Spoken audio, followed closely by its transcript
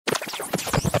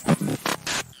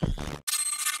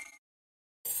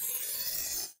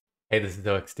Hey, this is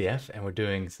OXDF, and we're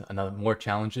doing another more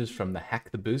challenges from the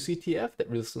HackTheBoo CTF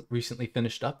that recently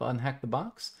finished up on Hack the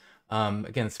Box.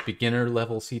 Again, it's beginner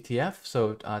level CTF.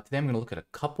 So today I'm going to look at a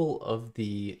couple of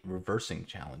the reversing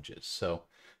challenges. So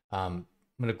I'm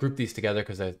going to group these together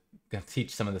because I'm going to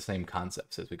teach some of the same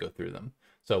concepts as we go through them.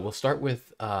 So we'll start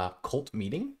with cult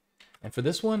meeting, and for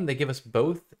this one they give us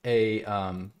both a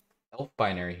ELF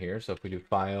binary here. So if we do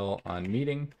file on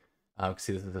meeting, you can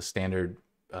see this is a standard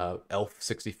ELF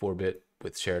 64-bit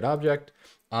with shared object.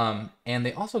 And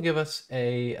they also give us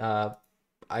a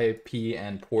IP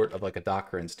and port of like a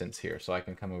Docker instance here. So I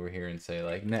can come over here and say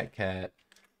like netcat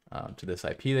to this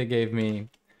IP they gave me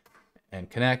and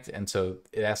connect. And so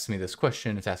it asks me this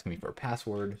question. It's asking me for a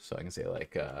password. So I can say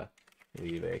like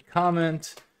leave a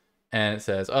comment, and it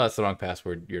says, oh, that's the wrong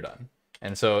password. You're done.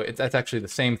 And so that's actually the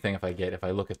same thing if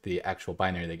I look at the actual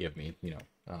binary they give me,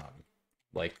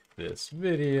 like this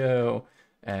video,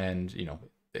 and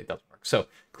it doesn't work. So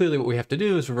clearly what we have to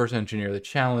do is reverse engineer the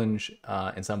challenge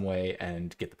in some way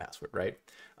and get the password right.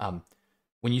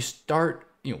 When you start,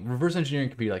 reverse engineering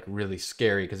can be like really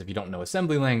scary because if you don't know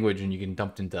assembly language and you get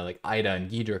dumped into like IDA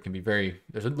and Ghidra, it can be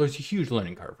there's a huge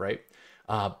learning curve, right?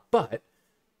 But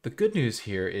the good news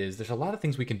here is there's a lot of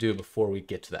things we can do before we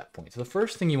get to that point. So the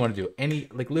first thing you want to do,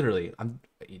 literally, I'm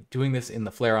doing this in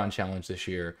the Flare-On challenge this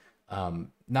year.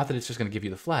 Not that it's just going to give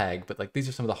you the flag, but like these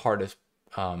are some of the hardest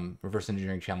reverse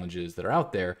engineering challenges that are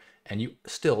out there, and you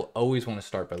still always want to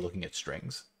start by looking at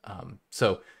strings.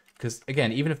 Because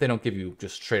again, even if they don't give you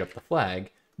just straight up the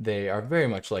flag, they are very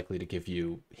much likely to give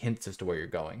you hints as to where you're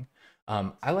going.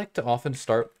 I like to often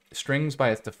start strings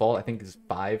by its default, I think is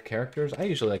 5 characters. I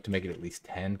usually like to make it at least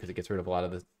 10 because it gets rid of a lot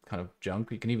of the kind of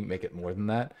junk. You can even make it more than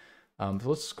that. So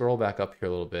let's scroll back up here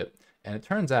a little bit. And it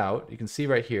turns out, you can see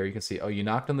right here, you can see, oh, you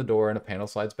knocked on the door and a panel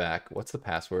slides back. What's the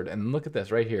password? And look at this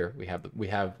right here. We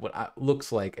have what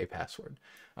looks like a password.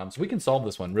 So we can solve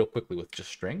this one real quickly with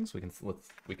just strings. We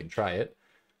can try it.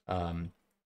 And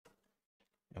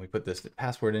we put this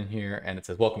password in here, and it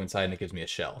says welcome inside, and it gives me a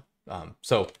shell.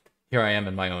 So here I am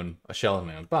in a shell in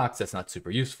my own box. That's not super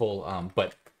useful.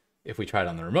 But if we try it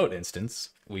on the remote instance,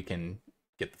 we can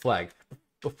get the flag.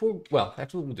 Well,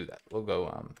 actually, we'll do that. We'll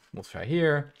go, we'll try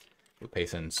here. We'll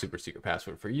paste in super secret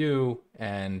password for you.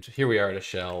 And here we are at a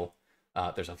shell.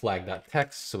 There's a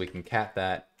flag.text, so we can cat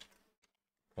that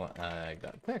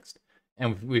flag.text.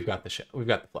 And we've got the shell. We've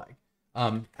got the flag.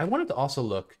 I wanted to also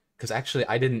look, because actually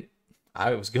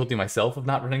I was guilty myself of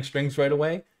not running strings right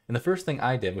away. And the first thing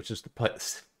I did, which is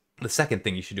the second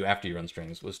thing you should do after you run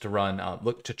strings, was to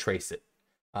look to trace it.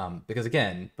 Because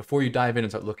again, before you dive in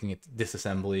and start looking at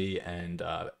disassembly and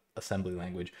assembly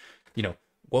language,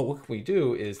 what we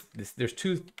do is there's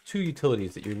two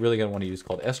utilities that you're really going to want to use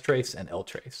called strace and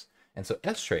ltrace. And so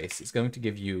strace is going to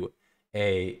give you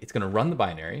it's going to run the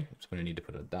binary. I'm just going to need to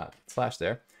put a /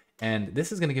 there. And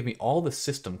this is going to give me all the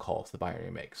system calls the binary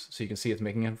makes. So you can see it's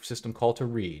making a system call to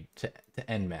read, to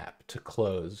nmap, to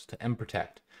close, to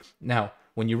mprotect. Now,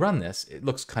 when you run this, it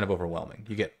looks kind of overwhelming.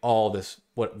 You get all this,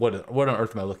 what on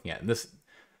earth am I looking at? And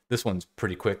this one's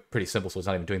pretty quick, pretty simple, so it's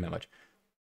not even doing that much.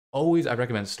 Always, I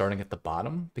recommend starting at the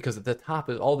bottom, because at the top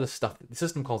is all this stuff. The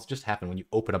system calls just happen when you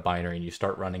open a binary and you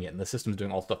start running it, and the system's doing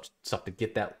all stuff to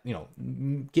get that,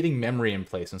 getting memory in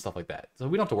place and stuff like that. So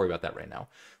we don't have to worry about that right now.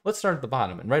 Let's start at the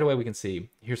bottom, and right away we can see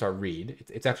here's our read.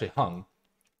 It's actually hung,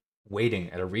 waiting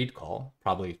at a read call,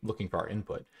 probably looking for our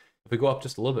input. If we go up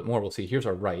just a little bit more, we'll see here's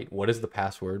our write. What is the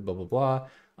password? Blah blah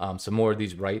blah. Some more of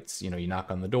these writes. You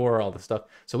knock on the door, all this stuff.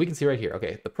 So we can see right here.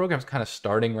 Okay, the program's kind of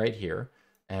starting right here.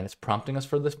 And it's prompting us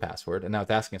for this password, and now it's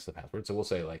asking us the password. So we'll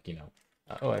say like,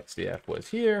 OXDF was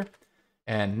here,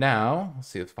 and now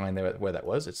let's find where that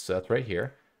was. That's right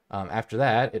here. After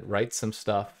that, it writes some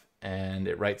stuff, and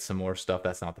it writes some more stuff.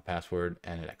 That's not the password,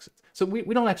 and it exits. So we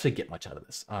don't actually get much out of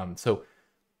this.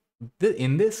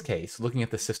 In this case, looking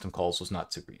at the system calls was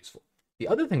not super useful. The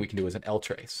other thing we can do is an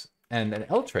ltrace. And an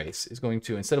ltrace is going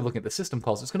to, instead of looking at the system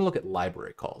calls, it's going to look at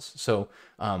library calls. So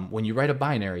when you write a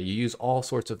binary, you use all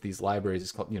sorts of these libraries.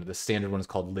 It's called, the standard one is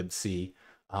called libc.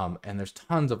 And there's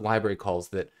tons of library calls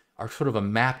that are sort of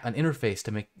an interface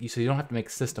to make, so you don't have to make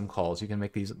system calls. You can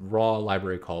make these raw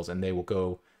library calls, and they will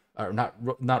go, or not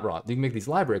raw. You can make these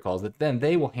library calls that then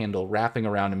they will handle wrapping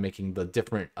around and making the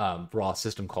different raw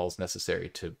system calls necessary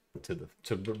to do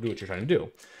what you're trying to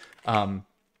do.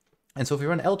 And so if we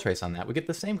run ltrace on that, we get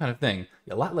the same kind of thing.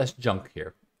 A lot less junk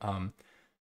here.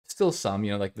 Still some,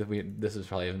 this is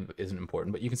probably isn't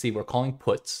important, but you can see we're calling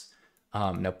puts.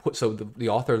 Now so the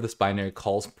author of this binary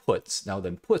calls puts. Now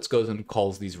then puts goes and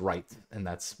calls these writes, and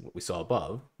that's what we saw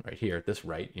above, right here. At this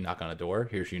write, you knock on a door.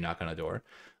 Here's you knock on a door.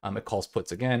 It calls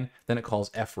puts again. Then it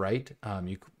calls f write.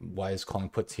 Why is calling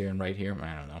puts here and right here?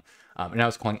 I don't know. And now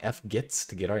it's calling f gets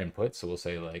to get our input. So we'll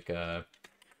say like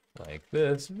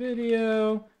this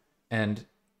video, and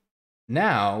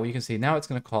now you can see now it's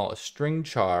going to call a string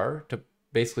char to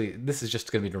basically, this is just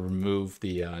going to be to remove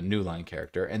the new line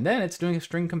character, and then it's doing a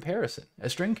string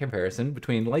comparison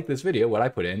between like this video, what I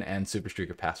put in, and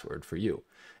superstreaker password for you.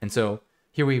 And so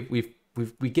here we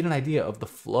get an idea of the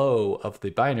flow of the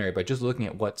binary by just looking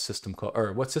at what system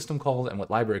call and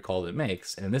what library call it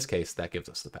makes, and in this case that gives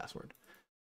us the password.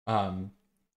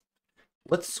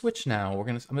 Let's switch now. I'm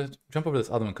gonna jump over this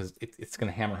other one because it's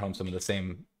gonna hammer home some of the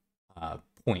same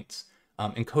points.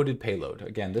 Encoded payload.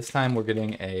 Again, this time we're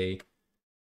getting a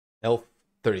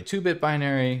L32-bit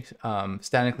binary,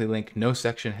 statically linked, no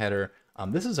section header.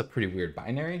 This is a pretty weird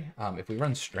binary. If we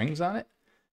run strings on it,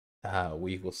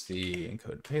 we will see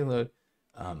encoded payload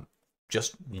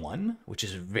just one, which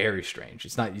is very strange.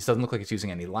 It doesn't look like it's using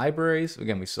any libraries.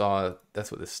 Again, we saw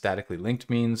that's what this statically linked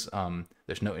means.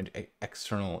 There's no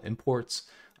external imports.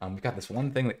 We've got this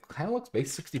one thing that kind of looks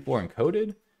base64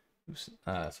 encoded. Oops,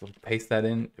 so we'll paste that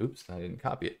in. Oops, I didn't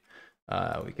copy it.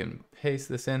 We can paste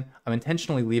this in. I'm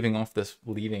intentionally leaving off this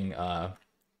leading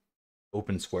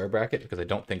open square bracket because I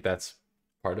don't think that's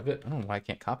part of it. I don't know why I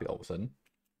can't copy all of a sudden.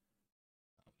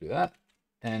 I'll do that.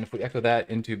 And if we echo that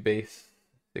into base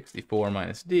 64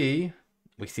 minus D,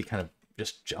 we see kind of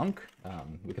just junk.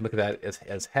 We can look at that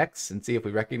as hex and see if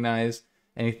we recognize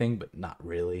anything, but not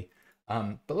really.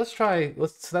 But let's try,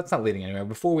 so that's not leading anywhere.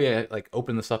 Before we like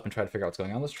open this up and try to figure out what's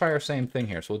going on, let's try our same thing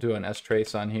here. So we'll do an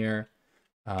strace on here.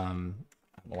 I don't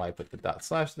know why I put the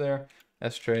 / there.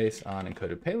 Strace on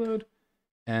encoded payload,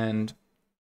 and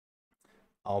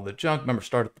all the junk. Remember,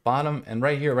 start at the bottom, and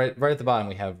right here, right at the bottom,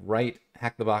 we have write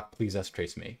HackTheBoo, please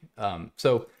strace me.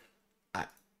 So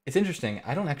it's interesting.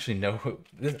 I don't actually know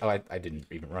this. Oh, I didn't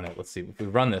even run it. Let's see. If we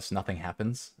run this, nothing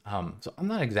happens. So I'm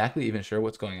not exactly even sure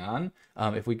what's going on.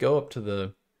 If we go up to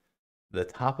the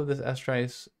top of this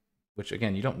strace, which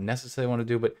again, you don't necessarily want to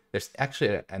do, but there's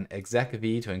actually an exec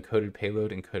v to encoded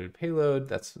payload.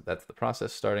 That's the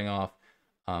process starting off.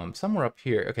 Somewhere up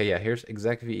here. Okay, yeah, here's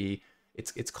exec ve.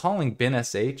 It's calling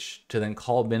bin.sh to then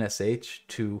call bin.sh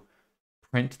to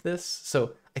print this.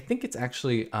 So I think it's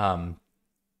actually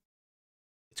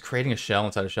it's creating a shell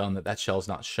inside a shell, and that shell is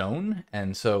not shown.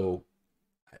 And so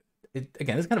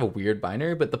again, it's kind of a weird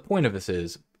binary, but the point of this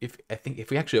is if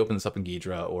we actually open this up in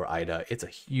Ghidra or IDA, it's a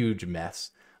huge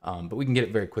mess. But we can get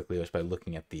it very quickly just by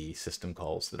looking at the system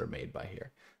calls that are made by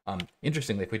here.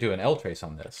 Interestingly, if we do an ltrace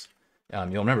on this,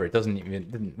 you'll remember it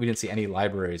we didn't see any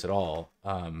libraries at all.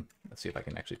 Let's see if I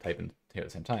can actually type in here at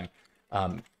the same time.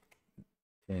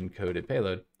 Encoded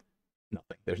payload,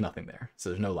 nothing. There's nothing there. So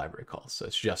there's no library calls. So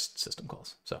it's just system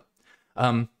calls. So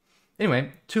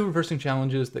anyway, 2 reversing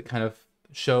challenges that kind of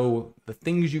show the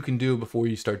things you can do before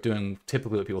you start doing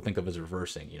typically what people think of as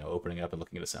reversing, opening it up and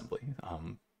looking at assembly.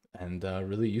 And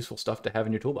really useful stuff to have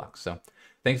in your toolbox. So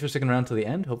thanks for sticking around to the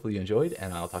end. Hopefully you enjoyed,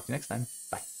 and I'll talk to you next time.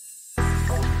 Bye.